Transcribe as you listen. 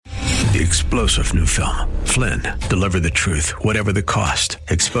The explosive new film, Flynn, deliver the truth, whatever the cost,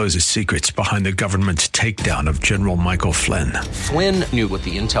 exposes secrets behind the government's takedown of General Michael Flynn. Flynn knew what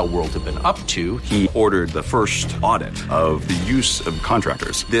the intel world had been up to. He ordered the first audit of the use of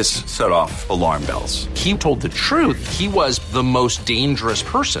contractors. This set off alarm bells. He told the truth. He was the most dangerous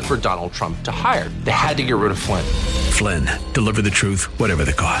person for Donald Trump to hire. They had to get rid of Flynn. Flynn, deliver the truth, whatever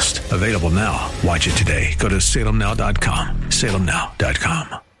the cost. Available now. Watch it today. Go to salemnow.com.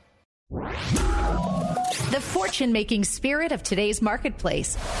 salemnow.com. The fortune-making spirit of today's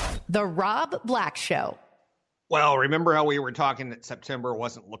marketplace. The Rob Black Show. Well, remember how we were talking that September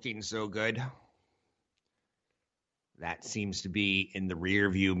wasn't looking so good? That seems to be in the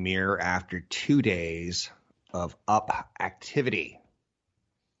rearview mirror after 2 days of up activity.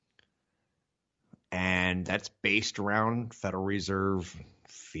 And that's based around Federal Reserve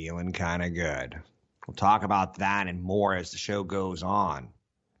feeling kind of good. We'll talk about that and more as the show goes on.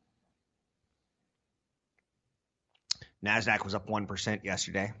 NASDAQ was up 1%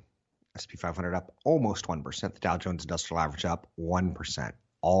 yesterday. S&P 500 up almost 1%. The Dow Jones Industrial Average up 1%.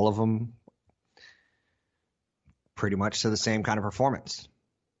 All of them pretty much to the same kind of performance.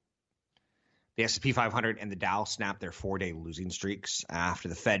 The S&P 500 and the Dow snapped their 4-day losing streaks after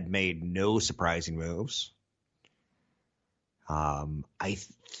the Fed made no surprising moves. I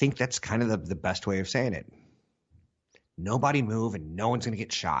think that's kind of the best way of saying it. Nobody move and no one's going to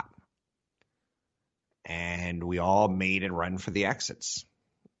get shot. And we all made a run for the exits.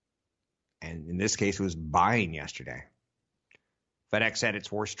 And in this case, it was buying yesterday. FedEx had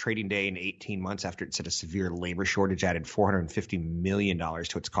its worst trading day in 18 months after it said a severe labor shortage added $450 million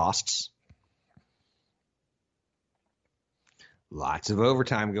to its costs. Lots of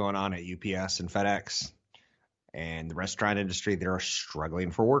overtime going on at UPS and FedEx. And the restaurant industry, they're struggling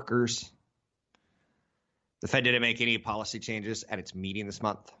for workers. The Fed didn't make any policy changes at its meeting this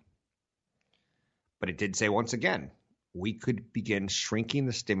month. But it did say once again, we could begin shrinking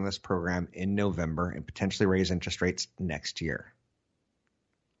the stimulus program in November and potentially raise interest rates next year.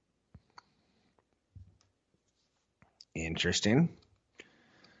 Interesting.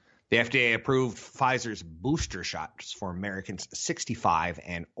 The FDA approved Pfizer's booster shots for Americans 65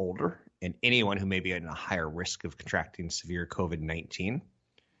 and older and anyone who may be at a higher risk of contracting severe COVID-19.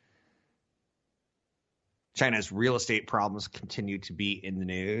 China's real estate problems continue to be in the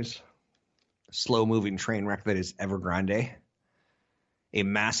news. Slow-moving train wreck that is Evergrande, a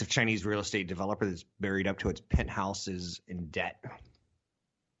massive Chinese real estate developer that's buried up to its penthouses in debt.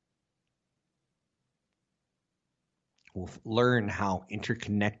 We'll learn how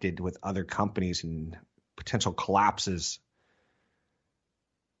interconnected with other companies and potential collapses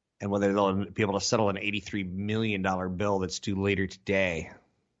and whether they'll be able to settle an $83 million bill that's due later today.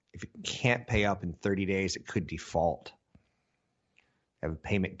 If it can't pay up in 30 days, it could default. They have a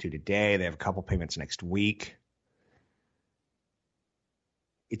payment due today. They have a couple payments next week.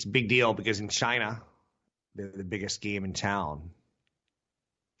 It's a big deal because in China, they're the biggest game in town.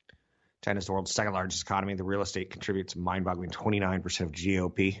 China's the world's second largest economy. The real estate contributes a mind-boggling 29% of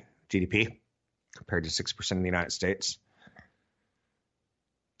GDP, compared to 6% in the United States.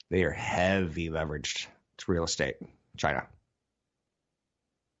 They are heavy leveraged to real estate, China.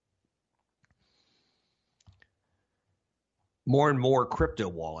 More and more crypto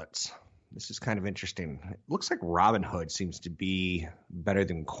wallets. This is kind of interesting. It looks like Robinhood seems to be better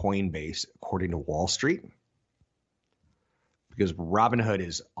than Coinbase, according to Wall Street. Because Robinhood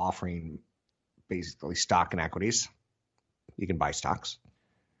is offering basically stock and equities. You can buy stocks.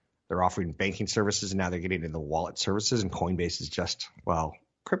 They're offering banking services, and now they're getting into the wallet services, and Coinbase is just, well,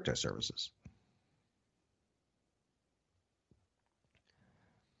 crypto services.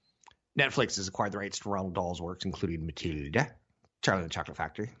 Netflix has acquired the rights to Roald Dahl's works, including Matilda, Charlie and the Chocolate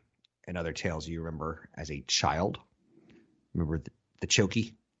Factory, and other tales you remember as a child. Remember the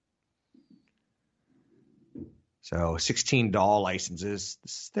Chokey? So 16 doll licenses.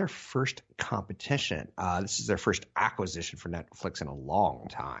 This is their first competition. This is their first acquisition for Netflix in a long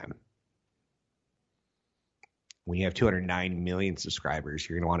time. When you have 209 million subscribers,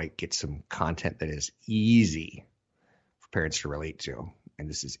 you're going to want to get some content that is easy for parents to relate to. And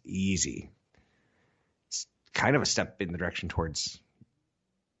this is easy. It's kind of a step in the direction towards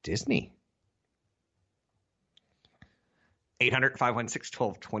Disney.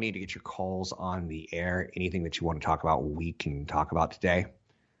 800-516-1220 to get your calls on the air. Anything that you want to talk about, we can talk about today.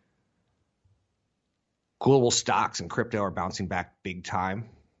 Global stocks and crypto are bouncing back big time.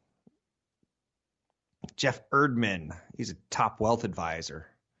 Jeff Erdman, he's a top wealth advisor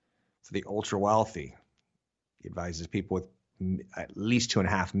for the ultra wealthy. He advises people with at least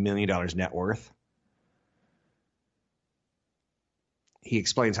 $2.5 million net worth. He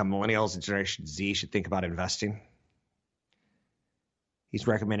explains how millennials and Generation Z should think about investing. He's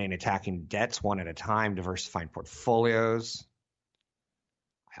recommending attacking debts one at a time, diversifying portfolios.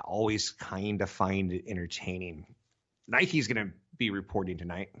 I always kind of find it entertaining. Nike's going to be reporting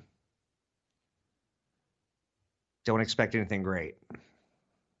tonight. Don't expect anything great.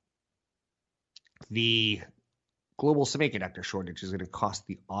 The global semiconductor shortage is going to cost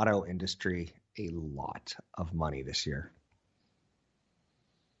the auto industry a lot of money this year.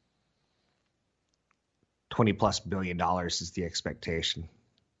 $20+ billion is the expectation.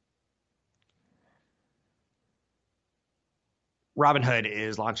 Robinhood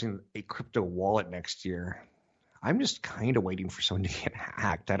is launching a crypto wallet next year. I'm just kind of waiting for someone to get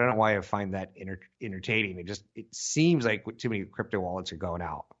hacked. I don't know why I find that entertaining. It seems like too many crypto wallets are going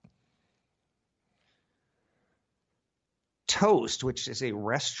out. Toast, which is a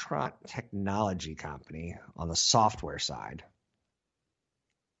restaurant technology company on the software side,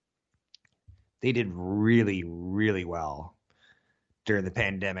 they did really, really well during the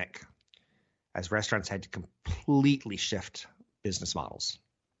pandemic as restaurants had to completely shift business models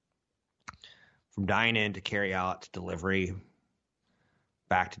from dine-in to carry-out to delivery,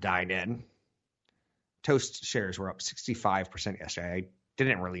 back to dine-in. Toast shares were up 65% yesterday. I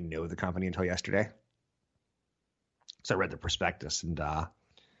didn't really know the company until yesterday, so I read the prospectus, and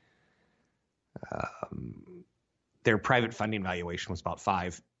their private funding valuation was about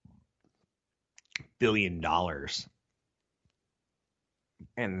 $5 billion,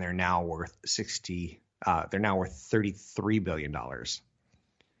 and they're now worth $33 billion.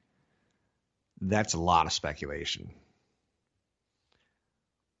 That's a lot of speculation.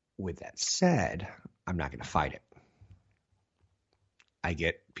 With that said, I'm not going to fight it. I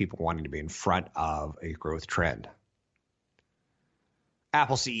get people wanting to be in front of a growth trend.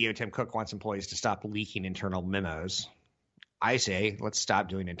 Apple CEO Tim Cook wants employees to stop leaking internal memos. I say, let's stop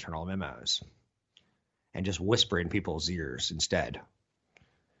doing internal memos and just whisper in people's ears instead.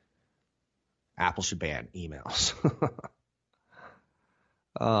 Apple should ban emails.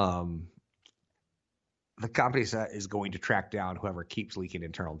 The company is going to track down whoever keeps leaking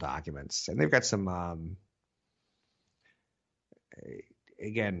internal documents. And they've got some,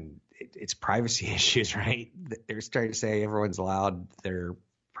 again, it's privacy issues, right? They're starting to say everyone's allowed their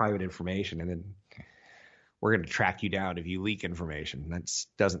private information, and then we're going to track you down if you leak information. That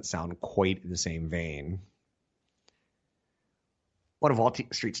doesn't sound quite in the same vein. One of Wall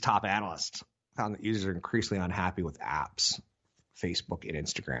Street's top analysts found that users are increasingly unhappy with apps, Facebook and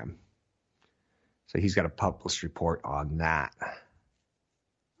Instagram. So he's got a published report on that.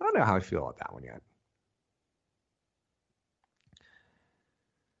 I don't know how I feel about that one yet.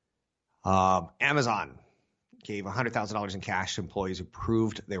 Amazon gave $100,000 in cash to employees who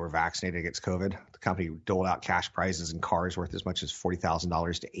proved they were vaccinated against COVID. The company doled out cash prizes and cars worth as much as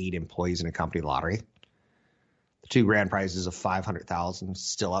 $40,000 to 8 employees in a company lottery. The 2 grand prizes of $500,000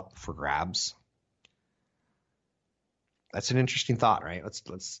 still up for grabs. That's an interesting thought, right?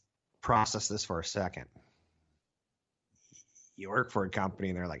 Let's process this for a second. You work for a company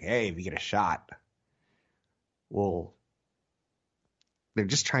and they're like, hey, if you get a shot, well, they're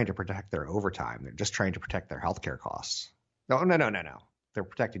just trying to protect their overtime. They're just trying to protect their healthcare costs. No. They're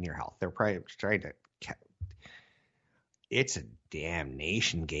protecting your health. They're probably trying to. It's a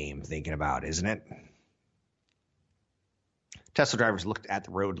damnation game thinking about, isn't it? Tesla drivers looked at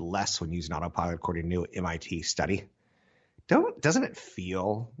the road less when using autopilot, according to a new MIT study. Doesn't it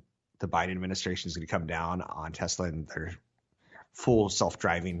feel the Biden administration is going to come down on Tesla and their full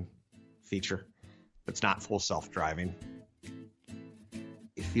self-driving feature? It's not full self-driving.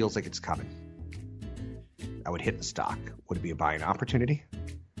 It feels like it's coming. I would hit the stock. Would it be a buying opportunity?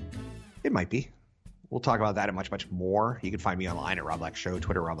 It might be. We'll talk about that and much, much more. You can find me online at Rob Black Show,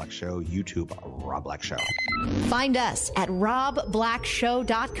 Twitter Rob Black Show, YouTube Rob Black Show. Find us at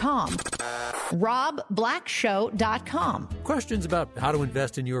robblackshow.com. robblackshow.com. Questions about how to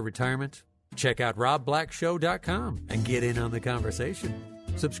invest in your retirement? Check out robblackshow.com and get in on the conversation.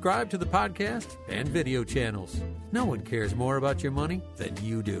 Subscribe to the podcast and video channels. No one cares more about your money than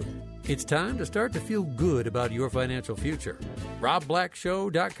you do. It's time to start to feel good about your financial future.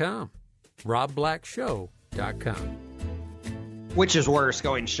 robblackshow.com. robblackshow.com. Which is worse,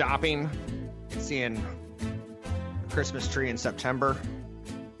 going shopping, seeing a Christmas tree in September,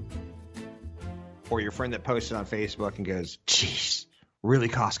 or your friend that posted on Facebook and goes, geez, really,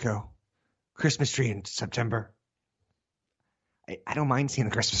 Costco? Christmas tree in September? I don't mind seeing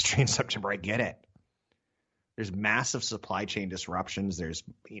the Christmas tree in September. I get it. There's massive supply chain disruptions. There's,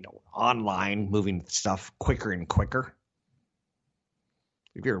 online moving stuff quicker and quicker.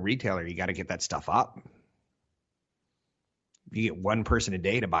 If you're a retailer, you got to get that stuff up. If you get one person a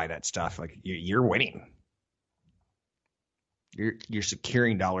day to buy that stuff, like you're winning. You're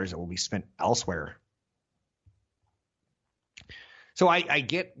securing dollars that will be spent elsewhere. So I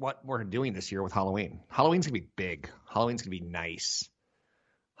get what we're doing this year with Halloween. Halloween's going to be big. Halloween's going to be nice.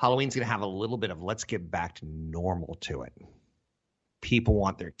 Halloween's going to have a little bit of let's get back to normal to it. People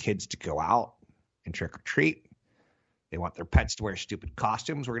want their kids to go out and trick or treat. They want their pets to wear stupid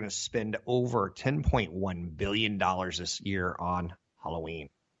costumes. We're going to spend over $10.1 billion this year on Halloween.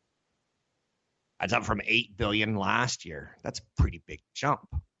 That's up from $8 billion last year. That's a pretty big jump.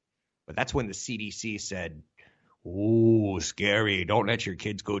 But that's when the CDC said, "Ooh, scary. Don't let your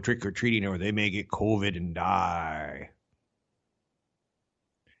kids go trick-or-treating or they may get COVID and die."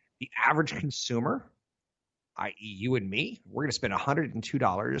 The average consumer, i.e. you and me, we're going to spend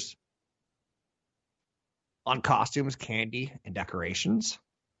 $102 on costumes, candy, and decorations.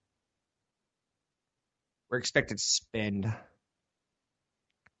 We're expected to spend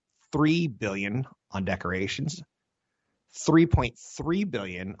 $3 billion on decorations, $3.3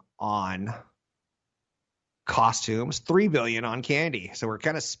 billion on costumes, $3 billion on candy. So we're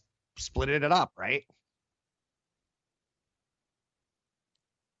kind of splitting it up, right?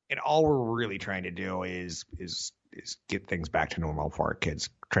 And all we're really trying to do is get things back to normal for our kids.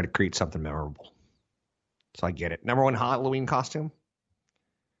 Try to create something memorable. So I get it. Number one Halloween costume.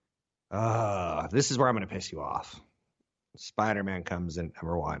 This is where I'm going to piss you off. Spider-Man comes in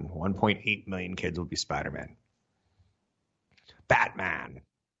number one. 1.8 million kids will be Spider-Man. Batman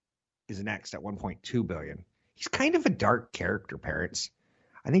is next at 1.2 billion. He's kind of a dark character, parents.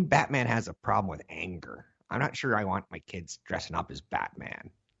 I think Batman has a problem with anger. I'm not sure I want my kids dressing up as Batman.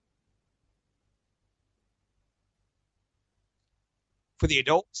 For the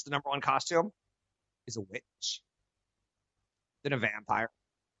adults, the number one costume is a witch, then a vampire,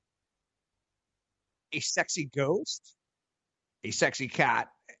 a sexy ghost, a sexy cat,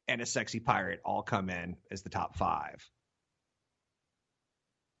 and a sexy pirate all come in as the top five.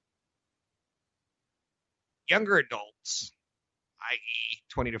 Younger adults, i.e.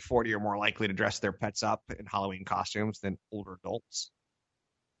 20 to 40, are more likely to dress their pets up in Halloween costumes than older adults.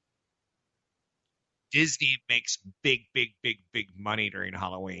 Disney makes big money during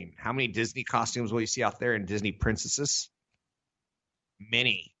Halloween. How many Disney costumes will you see out there and Disney princesses?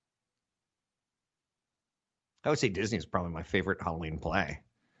 Many. I would say Disney is probably my favorite Halloween play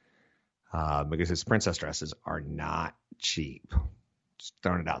because its princess dresses are not cheap. Just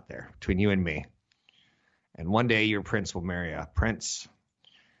throwing it out there between you and me. And one day your prince will marry a prince.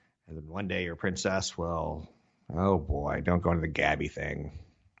 And then one day your princess will, oh boy, don't go into the Gabby thing.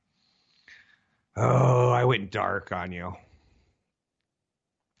 Oh, I went dark on you.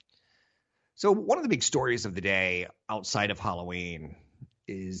 So one of the big stories of the day outside of Halloween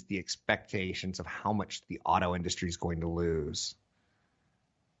is the expectations of how much the auto industry is going to lose.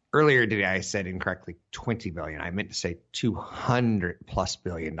 Earlier today, I said incorrectly $20 billion. I meant to say $200+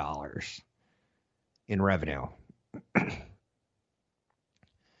 billion in revenue.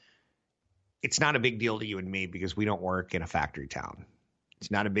 It's not a big deal to you and me because we don't work in a factory town. It's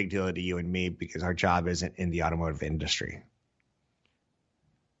not a big deal to you and me because our job isn't in the automotive industry.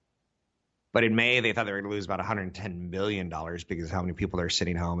 But in May, they thought they were going to lose about $110 billion because of how many people are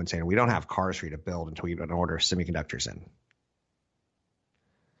sitting home and saying, we don't have cars for you to build until we don't order semiconductors in.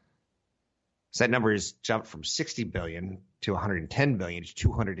 So that number has jumped from $60 billion to $110 billion to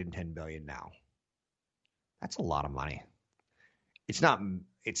 $210 billion now. That's a lot of money. It's not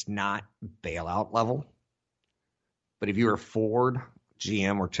bailout level. But if you were Ford,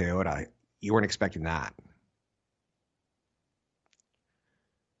 GM, or Toyota, you weren't expecting that.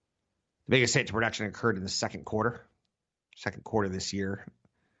 The biggest hit to production occurred in the second quarter. Second quarter this year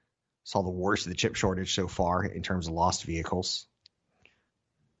saw the worst of the chip shortage so far in terms of lost vehicles.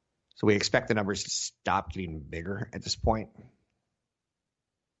 So we expect the numbers to stop getting bigger at this point.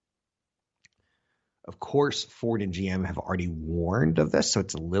 Of course, Ford and GM have already warned of this, so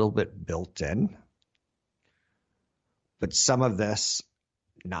it's a little bit built in. But some of this,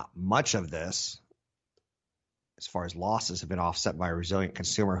 not much of this, as far as losses, have been offset by a resilient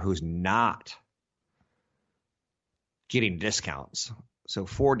consumer who's not getting discounts. So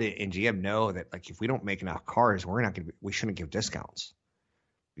Ford and GM know that, like, if we don't make enough cars, we shouldn't give discounts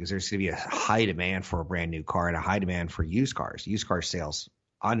because there's going to be a high demand for a brand new car and a high demand for used cars. Used car sales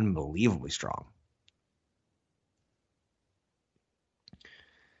unbelievably strong.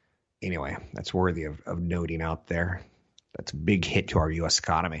 Anyway, that's worthy of noting out there. That's a big hit to our U.S.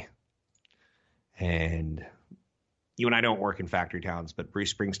 economy. And you and I don't work in factory towns, but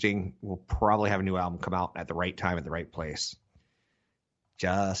Bruce Springsteen will probably have a new album come out at the right time, at the right place.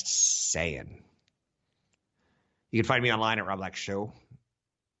 Just saying. You can find me online at Rob Black Show,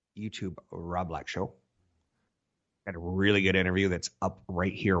 YouTube Rob Black Show. Got a really good interview that's up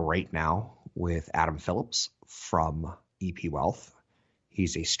right here, right now with Adam Phillips from EP Wealth.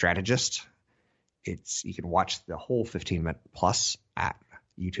 He's a strategist. You can watch the whole 15-minute plus at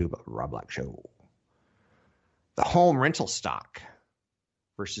YouTube Rob Black Show. The home rental stock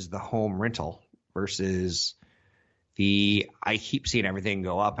versus the home rental versus I keep seeing everything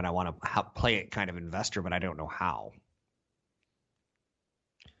go up and I want to play it kind of investor, but I don't know how.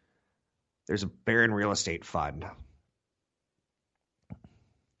 There's a Barron Real Estate Fund.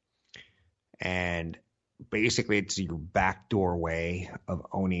 And basically it's your backdoor way of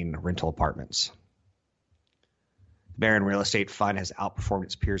owning rental apartments. The Barron Real Estate Fund has outperformed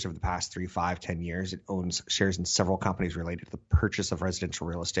its peers over the past 3, 5, 10 years. It owns shares in several companies related to the purchase of residential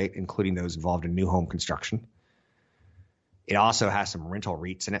real estate, including those involved in new home construction. It also has some rental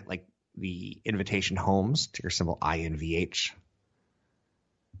REITs in it, like the Invitation Homes, ticker symbol INVH.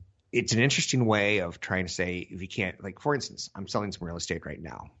 It's an interesting way of trying to say, if you can't, like, for instance, I'm selling some real estate right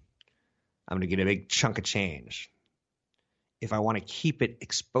now. I'm going to get a big chunk of change. If I want to keep it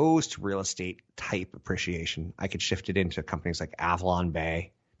exposed to real estate type appreciation, I could shift it into companies like Avalon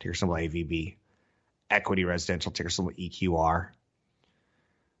Bay, ticker symbol AVB, Equity Residential, ticker symbol EQR,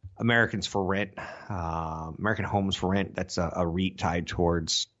 American Homes for Rent. That's a REIT tied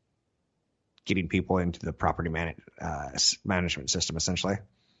towards getting people into the property management system, essentially.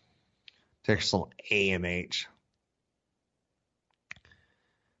 Ticker symbol AMH.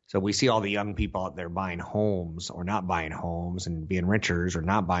 So we see all the young people out there buying homes or not buying homes and being renters or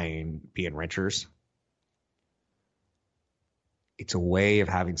not being renters. It's a way of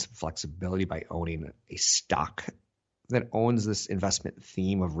having some flexibility by owning a stock that owns this investment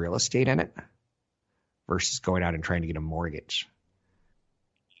theme of real estate in it versus going out and trying to get a mortgage.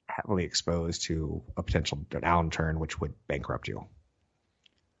 Heavily exposed to a potential downturn, which would bankrupt you.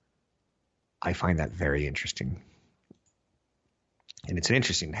 I find that very interesting. And it's an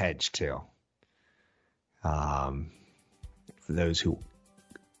interesting hedge, too. For those who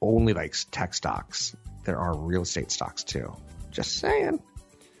only like tech stocks, there are real estate stocks, too. Just saying.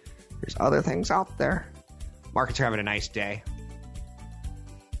 There's other things out there. Markets are having a nice day.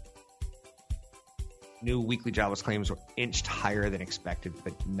 New weekly jobless claims were inched higher than expected,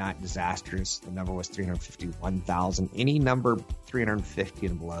 but not disastrous. The number was 351,000. Any number 350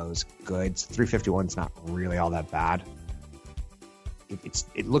 and below is good. 351 is not really all that bad.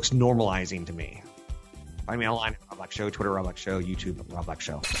 It looks normalizing to me. Find me online at Rob Black Show, Twitter Rob Black Show, YouTube Rob Black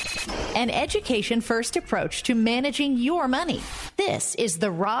Show. An education-first approach to managing your money. This is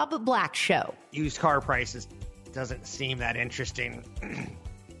the Rob Black Show. Used car prices doesn't seem that interesting.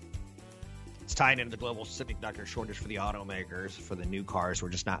 It's tied into the global semiconductor shortage for the automakers. For the new cars, we're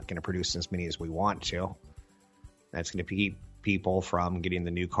just not going to produce as many as we want to. That's going to keep people from getting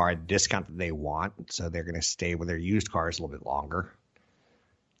the new car at the discount that they want, so they're going to stay with their used cars a little bit longer.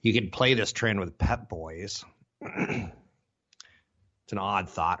 You can play this trend with Pep Boys. It's an odd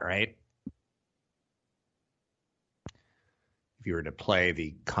thought, right? If you were to play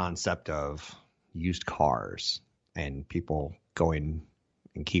the concept of used cars and people going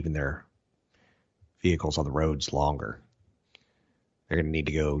and keeping their vehicles on the roads longer, they're going to need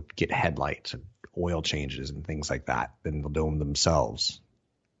to go get headlights and oil changes and things like that. Then they'll do them themselves.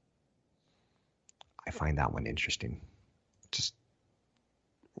 I find that one interesting. Just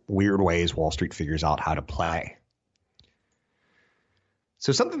weird ways Wall Street figures out how to play.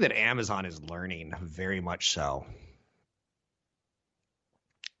 So something that Amazon is learning very much so,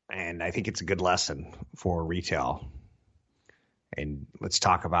 and I think it's a good lesson for retail. And let's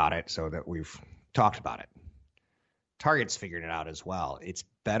talk about it so that we've talked about it. Target's figuring it out as well. It's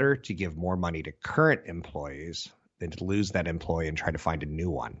better to give more money to current employees than to lose that employee and try to find a new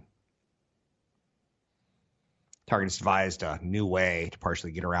one. Target's devised a new way to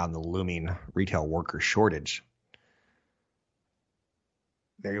partially get around the looming retail worker shortage.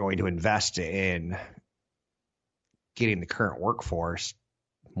 They're going to invest in getting the current workforce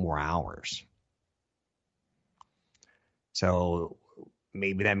more hours. So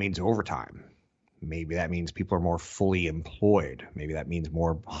maybe that means overtime. Maybe that means people are more fully employed. Maybe that means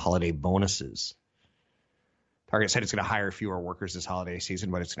more holiday bonuses. Target said it's going to hire fewer workers this holiday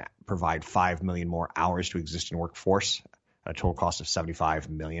season, but it's going to provide 5 million more hours to existing workforce at a total cost of $75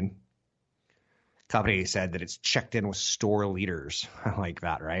 million. Company said that it's checked in with store leaders. I like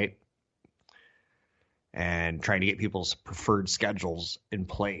that, right? And trying to get people's preferred schedules in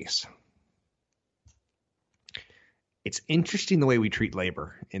place. It's interesting the way we treat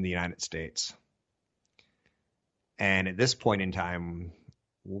labor in the United States. And at this point in time,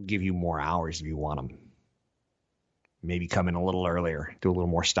 we'll give you more hours if you want them. Maybe come in a little earlier, do a little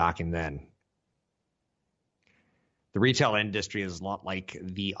more stocking then. The retail industry is a lot like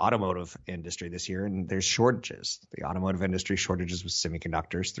the automotive industry this year, and there's shortages. The automotive industry, shortages with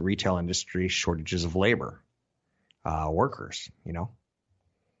semiconductors. The retail industry, shortages of labor, workers,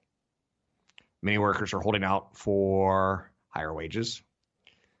 Many workers are holding out for higher wages,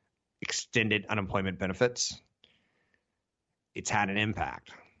 extended unemployment benefits. It's had an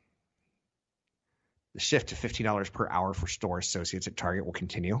impact. The shift to $15 per hour for store associates at Target will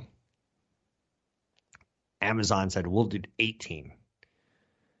continue. Amazon said we'll do 18.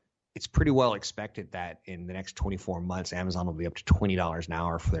 It's pretty well expected that in the next 24 months, Amazon will be up to $20 an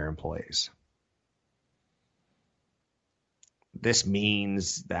hour for their employees. This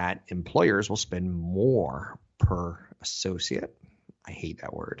means that employers will spend more per associate. I hate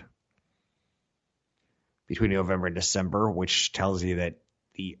that word. Between November and December, which tells you that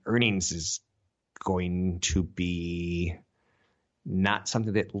the earnings is going to be not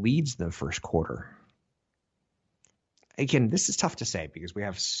something that leads the first quarter. Again, this is tough to say because we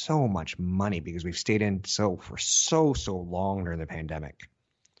have so much money because we've stayed in for so long during the pandemic.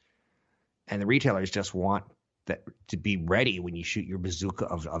 And the retailers just want that to be ready when you shoot your bazooka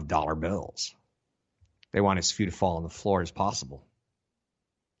of dollar bills. They want as few to fall on the floor as possible.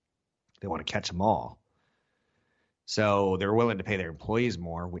 They want to catch them all. So they're willing to pay their employees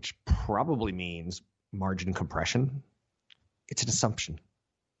more, which probably means margin compression. It's an assumption.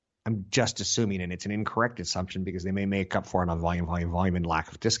 I'm just assuming, and it's an incorrect assumption because they may make up for it on volume, and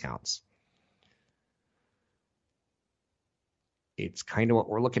lack of discounts. It's kind of what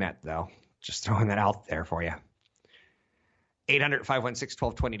we're looking at, though. Just throwing that out there for you.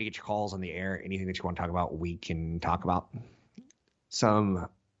 800-516-1220 to get your calls on the air. Anything that you want to talk about, we can talk about. Some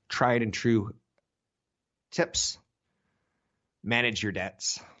tried and true tips. Manage your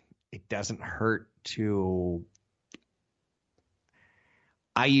debts. It doesn't hurt to...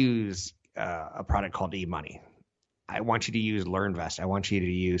 I use a product called eMoney. I want you to use LearnVest. I want you to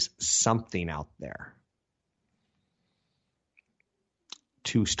use something out there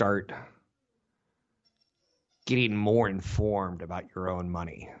to start getting more informed about your own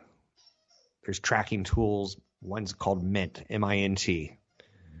money. There's tracking tools. One's called Mint, M-I-N-T.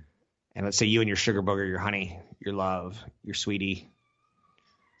 And let's say you and your sugar booger, your honey, your love, your sweetie,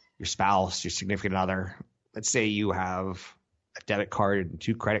 your spouse, your significant other. Let's say you have a debit card and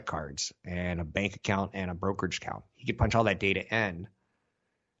 2 credit cards and a bank account and a brokerage account. You could punch all that data in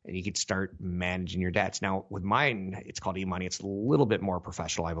and you could start managing your debts. Now, with mine, it's called eMoney. It's a little bit more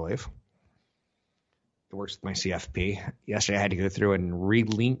professional, I believe. It works with my CFP. Yesterday, I had to go through and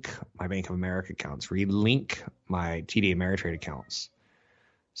relink my Bank of America accounts, relink my TD Ameritrade accounts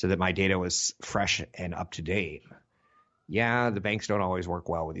so that my data was fresh and up to date. Yeah, the banks don't always work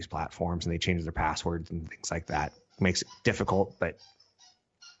well with these platforms and they change their passwords and things like that. It makes it difficult, but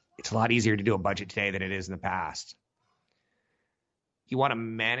it's a lot easier to do a budget today than it is in the past. You want to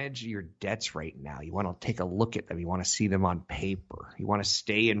manage your debts right now. You want to take a look at them. You want to see them on paper. You want to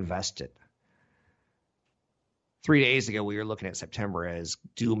stay invested. 3 days ago, we were looking at September as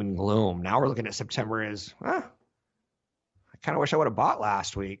doom and gloom. Now we're looking at September as, I kind of wish I would have bought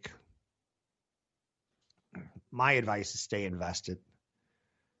last week. My advice is stay invested.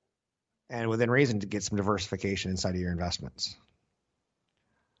 And within reason to get some diversification inside of your investments.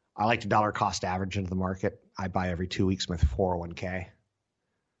 I like to dollar cost average into the market. I buy every 2 weeks with 401k.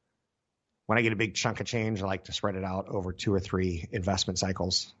 When I get a big chunk of change, I like to spread it out over 2 or 3 investment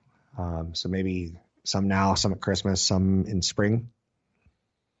cycles. So maybe some now, some at Christmas, some in spring.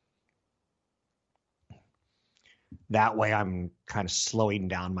 That way I'm kind of slowing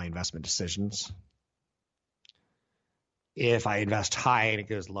down my investment decisions. If I invest high and it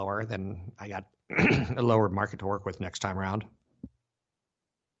goes lower, then I got a lower market to work with next time around.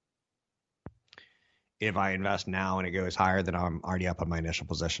 If I invest now and it goes higher, then I'm already up on my initial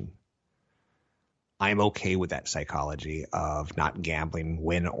position. I'm okay with that psychology of not gambling,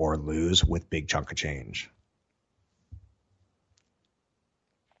 win or lose with big chunk of change.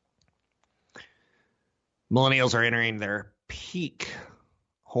 Millennials are entering their peak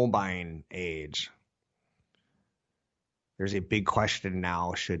home buying age. There's a big question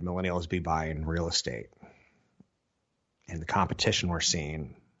now, should millennials be buying real estate? And the competition we're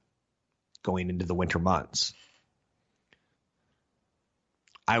seeing going into the winter months.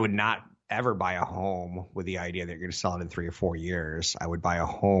 I would not ever buy a home with the idea that you're going to sell it in 3 or 4 years. I would buy a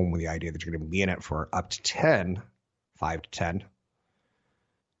home with the idea that you're going to be in it for up to 5 to 10.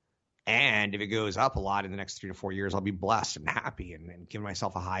 And if it goes up a lot in the next 3 to 4 years, I'll be blessed and happy and give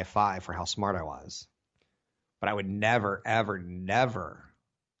myself a high five for how smart I was. But I would never, ever, never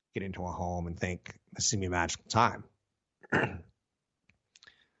get into a home and think this is going to be a magical time. I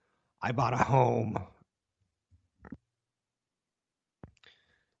bought a home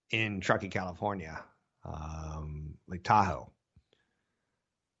in Truckee, California, Lake Tahoe,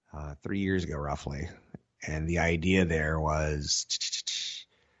 3 years ago, roughly. And the idea there was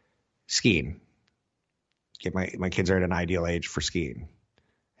skiing. Get my kids are at an ideal age for skiing.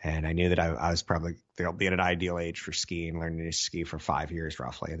 And I knew that I was probably, they'll be at an ideal age for skiing, learning to ski for 5 years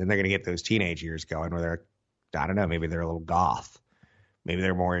roughly. And then they're going to get those teenage years going where they're, I don't know, maybe they're a little goth. Maybe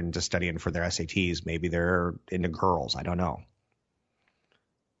they're more into studying for their SATs. Maybe they're into girls. I don't know.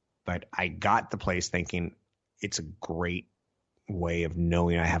 But I got the place thinking it's a great way of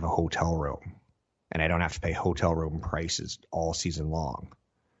knowing I have a hotel room and I don't have to pay hotel room prices all season long.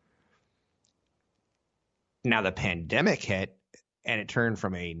 Now the pandemic hit and it turned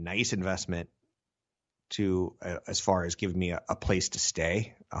from a nice investment to as far as giving me a place to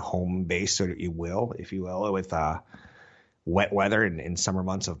stay, a home base, so that you will, if you will, with wet weather and summer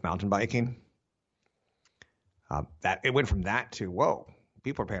months of mountain biking. That it went from that to, whoa,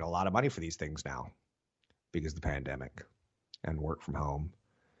 people are paying a lot of money for these things now because of the pandemic and work from home.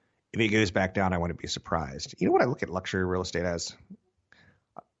 If it goes back down, I wouldn't be surprised. You know what I look at luxury real estate as?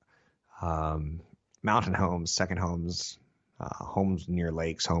 Mountain homes, second homes, homes near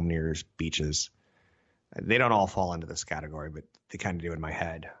lakes, home near beaches. They don't all fall into this category, but they kind of do in my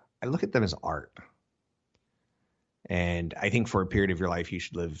head. I look at them as art. And I think for a period of your life, you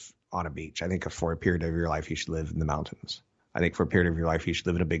should live on a beach. I think for a period of your life, you should live in the mountains. I think for a period of your life, you should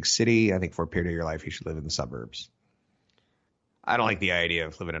live in a big city. I think for a period of your life, you should live in the suburbs. I don't like the idea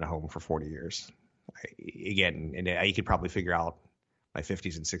of living in a home for 40 years. You could probably figure out my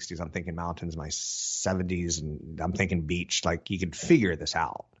 50s and 60s, I'm thinking mountains, my 70s, and I'm thinking beach. Like, you could figure this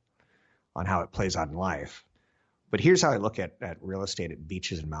out on how it plays out in life. But here's how I look at real estate at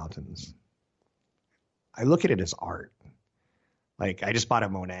beaches and mountains. I look at it as art. Like, I just bought a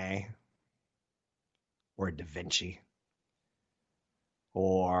Monet or a Da Vinci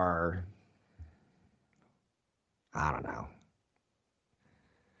or, I don't know,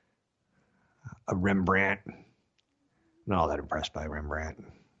 a Rembrandt. I'm not all that impressed by Rembrandt.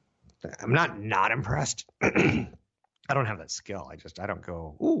 I'm not impressed. I don't have that skill. I don't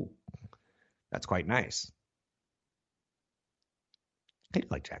go, ooh, that's quite nice. I do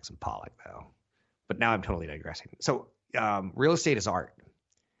like Jackson Pollock, though. But now I'm totally digressing. So real estate is art.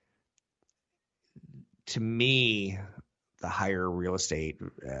 To me, the higher real estate,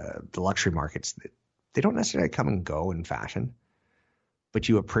 the luxury markets, they don't necessarily come and go in fashion, but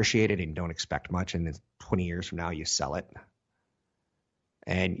you appreciate it and don't expect much. And then 20 years from now, you sell it.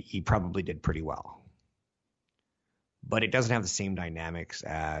 And you probably did pretty well. But it doesn't have the same dynamics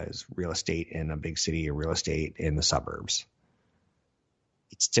as real estate in a big city or real estate in the suburbs.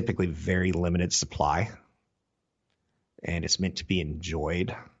 It's typically very limited supply, and it's meant to be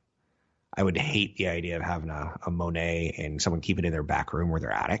enjoyed. I would hate the idea of having a Monet and someone keep it in their back room or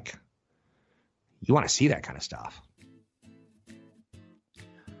their attic. You want to see that kind of stuff.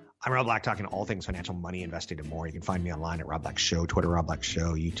 I'm Rob Black, talking all things financial, money, investing, and more. You can find me online at Rob Black Show, Twitter Rob Black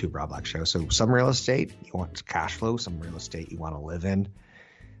Show, YouTube Rob Black Show. So some real estate you want cash flow, some real estate you want to live in.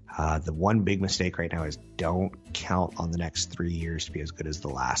 The one big mistake right now is don't count on the next 3 years to be as good as the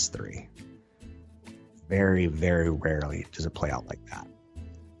last 3. Very, very rarely does it play out like that.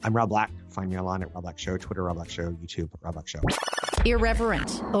 I'm Rob Black. Find me online at Rob Black Show, Twitter Rob Black Show, YouTube Rob Black Show.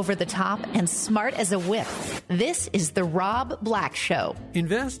 Irreverent, over the top, and smart as a whip. This is the Rob Black Show.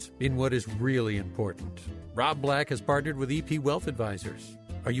 Invest in what is really important. Rob Black has partnered with EP Wealth Advisors.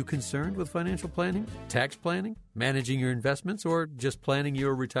 Are you concerned with financial planning, tax planning, managing your investments, or just planning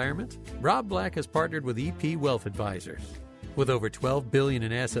your retirement? Rob Black has partnered with EP Wealth Advisors. With over $12 billion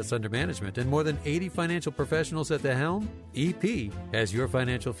in assets under management and more than 80 financial professionals at the helm, EP has your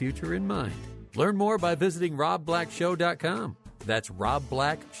financial future in mind. Learn more by visiting robblackshow.com. That's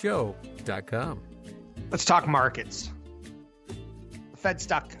robblackshow.com. Let's talk markets. The Fed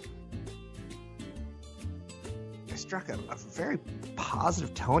struck a very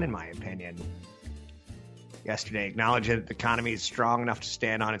positive tone, in my opinion, yesterday, acknowledged that the economy is strong enough to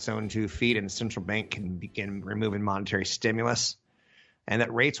stand on its own 2 feet and the central bank can begin removing monetary stimulus, and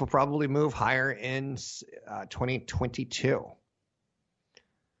that rates will probably move higher in 2022.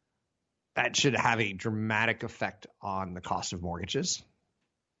 That should have a dramatic effect on the cost of mortgages.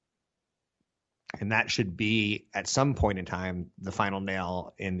 And that should be, at some point in time, the final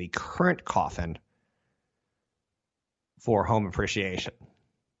nail in the current coffin for home appreciation.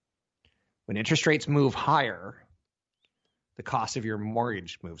 When interest rates move higher, the cost of your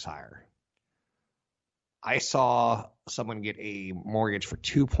mortgage moves higher. I saw someone get a mortgage for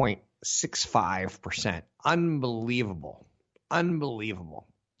 6.5%. Unbelievable.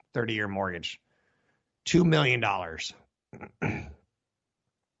 30-year mortgage. $2 million.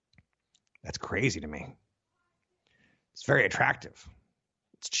 That's crazy to me. It's very attractive.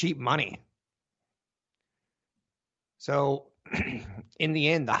 It's cheap money. So in the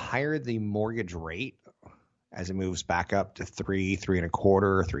end, the higher the mortgage rate, as it moves back up to 3,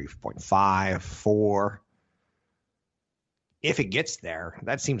 3.25, 3.5, 4, if it gets there,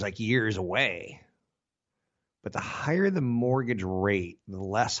 that seems like years away. But the higher the mortgage rate, the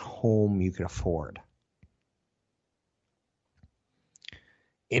less home you can afford.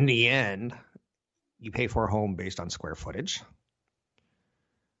 In the end, you pay for a home based on square footage.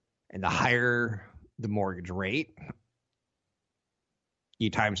 And the higher the mortgage rate, you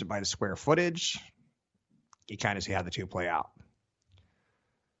times it by the square footage, you kind of see how the two play out.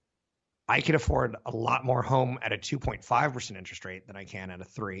 I can afford a lot more home at a 2.5% interest rate than I can at a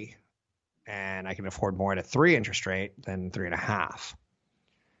 3. And I can afford more at a 3 interest rate than 3.5.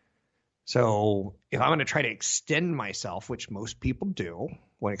 So if I'm going to try to extend myself, which most people do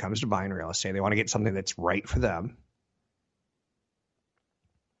when it comes to buying real estate, they want to get something that's right for them.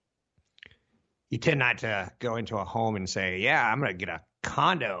 You tend not to go into a home and say, yeah, I'm going to get a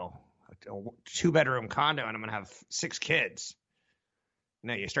condo, a 2-bedroom condo, and I'm going to have 6 kids.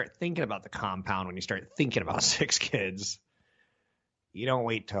 No, you start thinking about the compound when you start thinking about 6 kids. You don't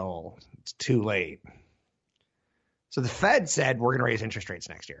wait till it's too late. So the Fed said we're going to raise interest rates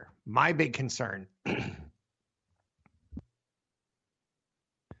next year. My big concern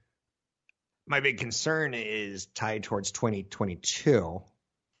is tied towards 2022.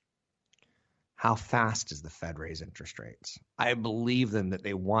 How fast does the Fed raise interest rates? I believe them that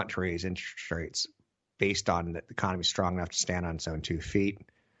they want to raise interest rates based on that the economy is strong enough to stand on its own 2 feet,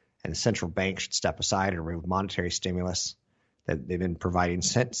 and the central bank should step aside and remove monetary stimulus that they've been providing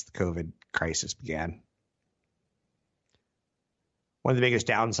since the COVID crisis began. One of the biggest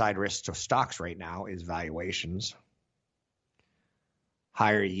downside risks to stocks right now is valuations.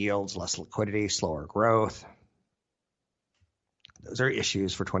 Higher yields, less liquidity, slower growth. Those are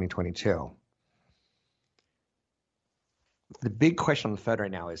issues for 2022. The big question on the Fed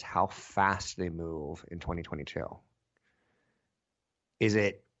right now is how fast they move in 2022. Is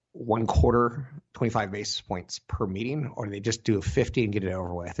it 1/4, 25 basis points per meeting, or do they just do a 50 and get it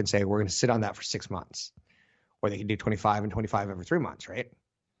over with and say, we're going to sit on that for 6 months? Or they can do 25 and 25 every 3 months, right?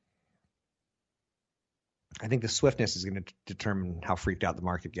 I think the swiftness is going to determine how freaked out the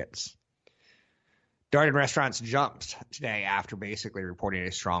market gets. Darden Restaurants jumped today after basically reporting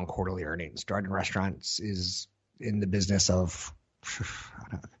a strong quarterly earnings. Darden Restaurants is in the business of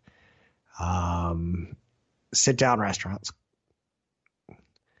sit-down restaurants.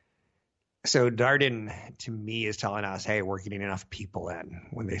 So Darden, to me, is telling us, hey, we're getting enough people in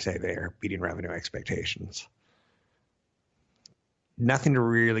when they say they're beating revenue expectations. Nothing to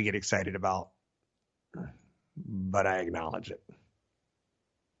really get excited about, but I acknowledge it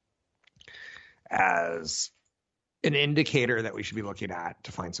as an indicator that we should be looking at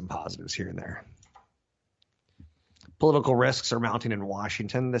to find some positives here and there. Political risks are mounting in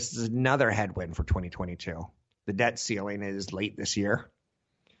Washington. This is another headwind for 2022. The debt ceiling is late this year.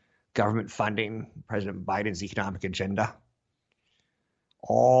 Government funding, President Biden's economic agenda,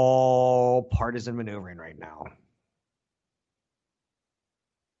 all partisan maneuvering right now.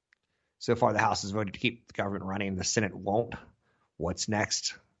 So far, the House has voted to keep the government running. The Senate won't. What's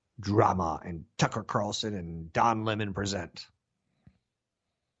next? Drama, and Tucker Carlson and Don Lemon present.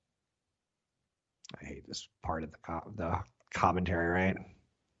 I hate this part of the commentary, right?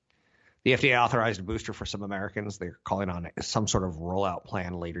 The FDA authorized a booster for some Americans. They're calling on some sort of rollout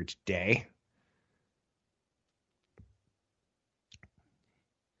plan later today.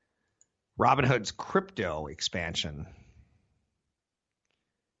 Robinhood's crypto expansion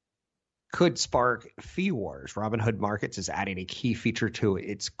could spark fee wars. Robinhood Markets is adding a key feature to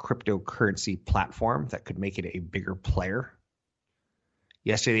its cryptocurrency platform that could make it a bigger player.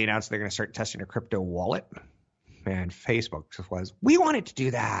 Yesterday, they announced they're going to start testing a crypto wallet. And Facebook was, we wanted to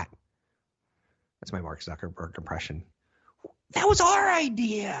do that. That's my Mark Zuckerberg impression. That was our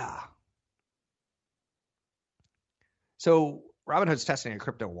idea. So Robinhood's testing a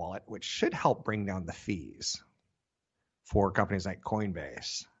crypto wallet, which should help bring down the fees for companies like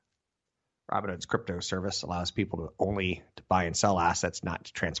Coinbase. Robinhood's crypto service allows people to buy and sell assets, not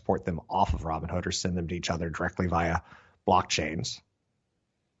to transport them off of Robinhood or send them to each other directly via blockchains.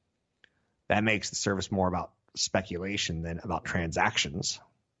 That makes the service more about speculation than about transactions.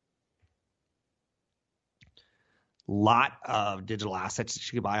 Lot of digital assets that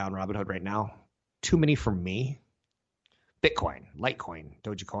you can buy on Robinhood right now. Too many for me. Bitcoin, Litecoin,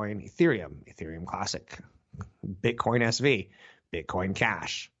 Dogecoin, Ethereum, Ethereum Classic, Bitcoin SV, Bitcoin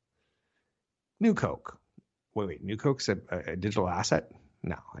Cash, New Coke. Wait, New Coke's a digital asset?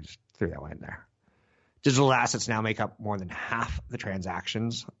 No, I just threw that one in there. Digital assets now make up more than half the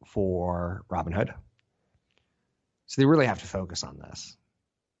transactions for Robinhood. So they really have to focus on this.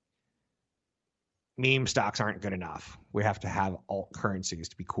 Meme stocks aren't good enough. We have to have alt currencies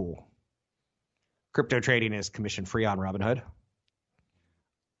to be cool. Crypto trading is commission free on Robinhood.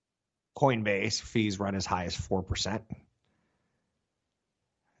 Coinbase fees run as high as 4%.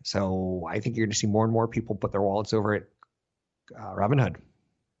 So I think you're going to see more and more people put their wallets over at Robinhood.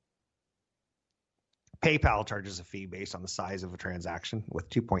 PayPal charges a fee based on the size of a transaction with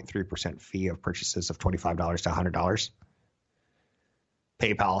 2.3% fee of purchases of $25 to $100.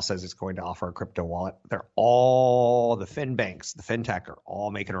 PayPal says it's going to offer a crypto wallet. They're all the fin banks, the fintech are all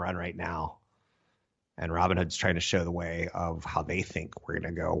making a run right now. And Robinhood's trying to show the way of how they think we're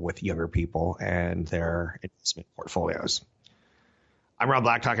going to go with younger people and their investment portfolios. I'm Rob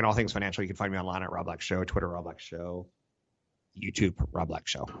Black, talking all things financial. You can find me online at Rob Black Show, Twitter, Rob Black Show, YouTube, Rob Black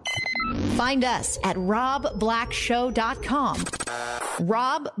Show. Find us at robblackshow.com.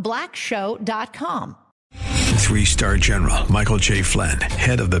 robblackshow.com. 3-star General Michael J. Flynn,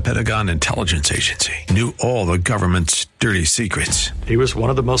 head of the Pentagon Intelligence Agency, knew all the government's dirty secrets. He was one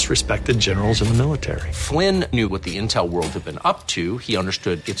of the most respected generals in the military. Flynn knew what the intel world had been up to. He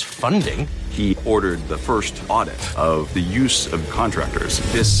understood its funding. He ordered the first audit of the use of contractors.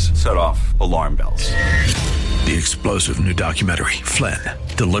 This set off alarm bells. The explosive new documentary, Flynn,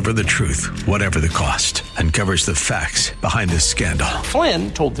 Deliver the Truth, Whatever the Cost, uncovers the facts behind this scandal.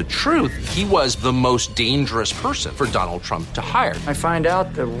 Flynn told the truth. He was the most dangerous person for Donald Trump to hire. I find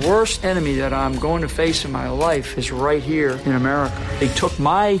out the worst enemy that I'm going to face in my life is right here in America. They took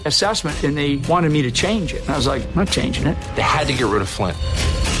my assessment and they wanted me to change it. And I was like, I'm not changing it. They had to get rid of Flynn.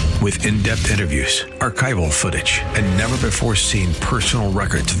 With in-depth interviews, archival footage, and never-before-seen personal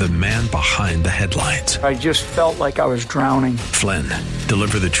records of the man behind the headlines. I just felt like I was drowning. Flynn,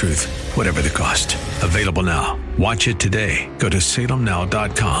 Deliver the Truth, Whatever the Cost. Available now. Watch it today. Go to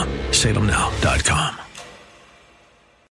salemnow.com. salemnow.com.